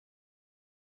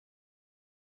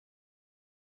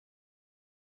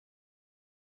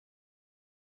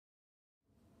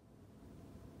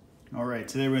All right,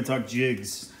 today we're gonna talk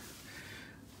jigs.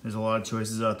 There's a lot of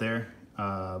choices out there,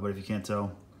 but if you can't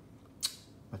tell,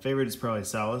 my favorite is probably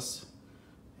Salis.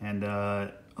 And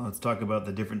let's talk about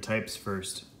the different types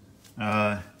first.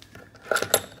 Use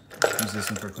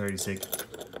this one for clarity's sake.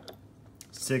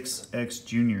 6X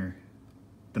Junior,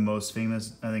 the most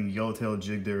famous, I think, Yellowtail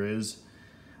jig there is.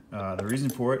 The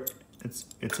reason for it,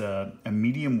 it's a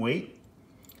medium weight,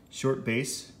 short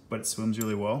base, but it swims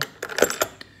really well.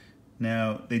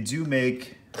 Now, they do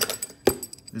make,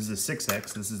 this is a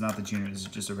 6X, this is not the Junior, this is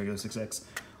just a regular 6X. A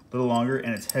little longer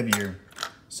and it's heavier,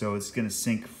 so it's gonna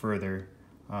sink further,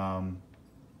 and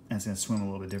it's gonna swim a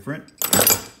little bit different.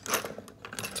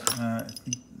 I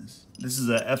think this is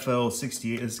a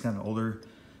FL68, this is kind of an older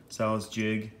Salis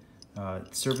jig.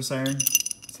 Surface iron,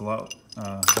 it's a lot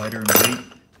lighter in weight.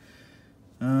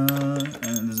 And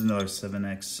this is another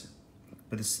 7X,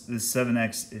 but this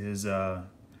 7X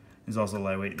is also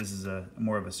lightweight. This is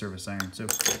more of a surface iron. So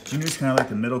Junior is kind of like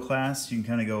the middle class. You can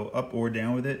kind of go up or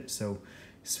down with it. So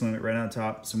swim it right on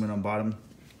top, swim it on bottom.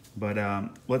 But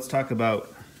let's talk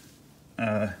about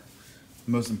the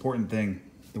most important thing,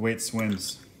 the way it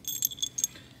swims.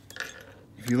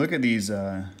 If you look at these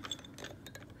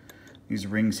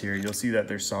rings here, you'll see that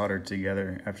they're soldered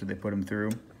together after they put them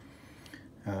through.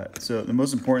 So the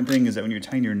most important thing is that when you're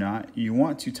tying your knot, you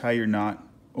want to tie your knot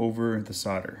over the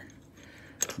solder.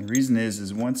 And the reason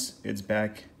is once it's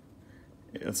back,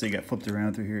 let's say you got flipped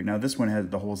around through here. Now this one has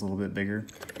the holes a little bit bigger,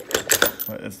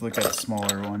 but let's look at a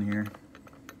smaller one here.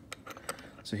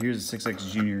 So here's a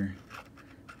 6X Junior.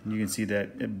 And you can see that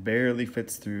it barely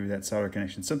fits through that solder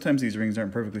connection. Sometimes these rings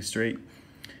aren't perfectly straight,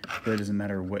 but it doesn't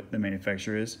matter what the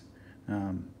manufacturer is.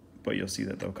 But you'll see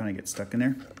that they'll kind of get stuck in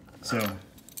there. So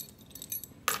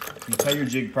you tie your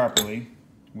jig properly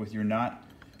with your knot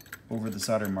over the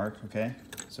solder mark, okay?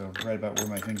 So right about where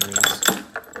my finger is.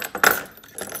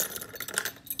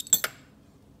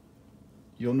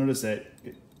 You'll notice that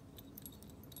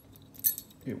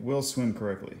it will swim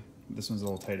correctly. This one's a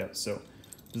little tight up, so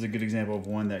this is a good example of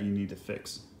one that you need to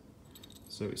fix.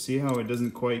 So see how it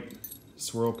doesn't quite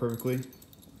swirl perfectly?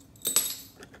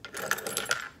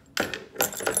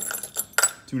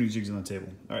 Too many jigs on the table.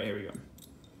 All right, here we go.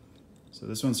 So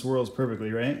this one swirls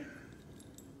perfectly, right?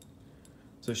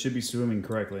 So it should be swimming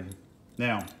correctly.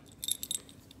 Now,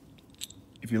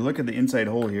 if you look at the inside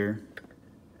hole here,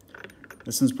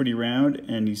 this one's pretty round,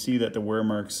 and you see that the wear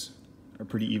marks are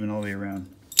pretty even all the way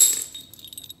around.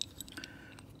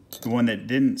 The one that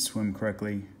didn't swim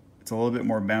correctly, it's a little bit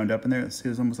more bound up in there. See,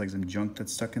 there's almost like some junk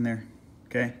that's stuck in there,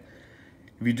 okay?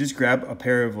 If you just grab a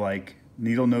pair of like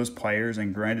needle nose pliers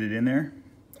and grind it in there,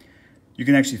 you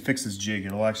can actually fix this jig.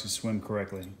 It'll actually swim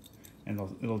correctly, and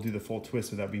it'll do the full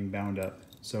twist without being bound up.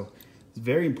 So it's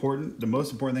very important. The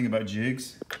most important thing about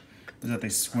jigs is that they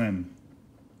swim.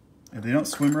 If they don't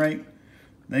swim right,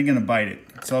 they ain't gonna bite it.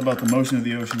 It's all about the motion of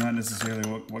the ocean, not necessarily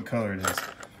what color it is.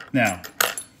 Now,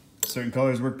 certain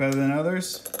colors work better than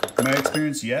others. In my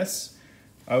experience, yes.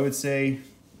 I would say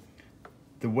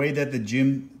the way that the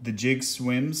jig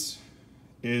swims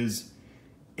is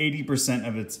 80%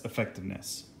 of its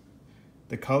effectiveness.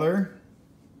 The color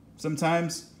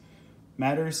sometimes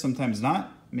matters, sometimes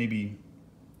not. Maybe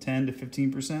 10 to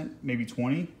 15%, maybe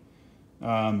 20.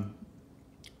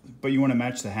 But you want to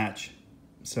match the hatch.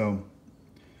 So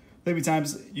maybe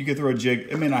times you could throw a jig.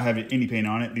 It may not have any paint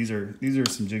on it. These are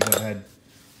some jigs I've had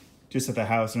just at the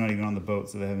house. They're not even on the boat,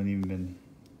 so they haven't even been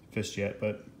fished yet.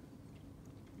 But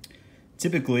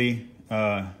typically,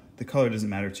 the color doesn't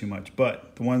matter too much.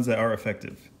 But the ones that are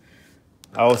effective,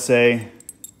 I will say,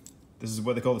 this is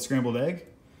what they call the scrambled egg.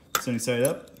 Sunny side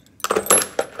up.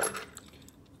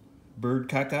 Bird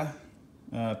caca.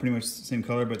 Pretty much the same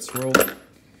color, but swirled.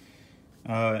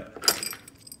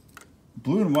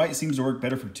 Blue and white seems to work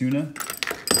better for tuna,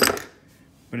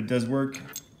 but it does work.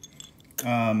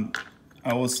 I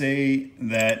will say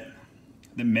that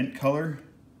the mint color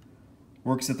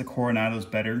works at the Coronados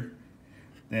better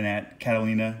than at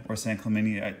Catalina or San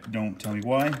Clemente. Don't tell me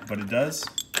why, but it does.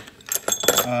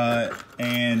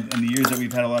 And in the years that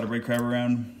we've had a lot of red crab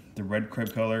around, the red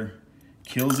crab color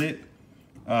kills it.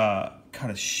 Caught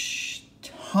a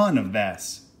ton of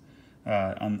bass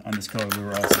on this color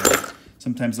lure also.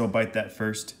 Sometimes they'll bite that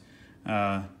first.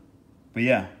 But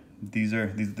yeah, these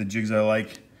are the jigs I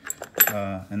like,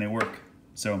 and they work.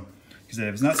 So, like I said,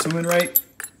 if it's not swimming right,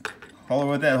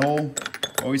 hollow out that hole.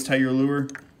 Always tie your lure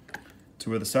to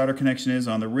where the solder connection is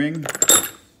on the ring,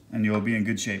 and you'll be in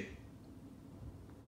good shape.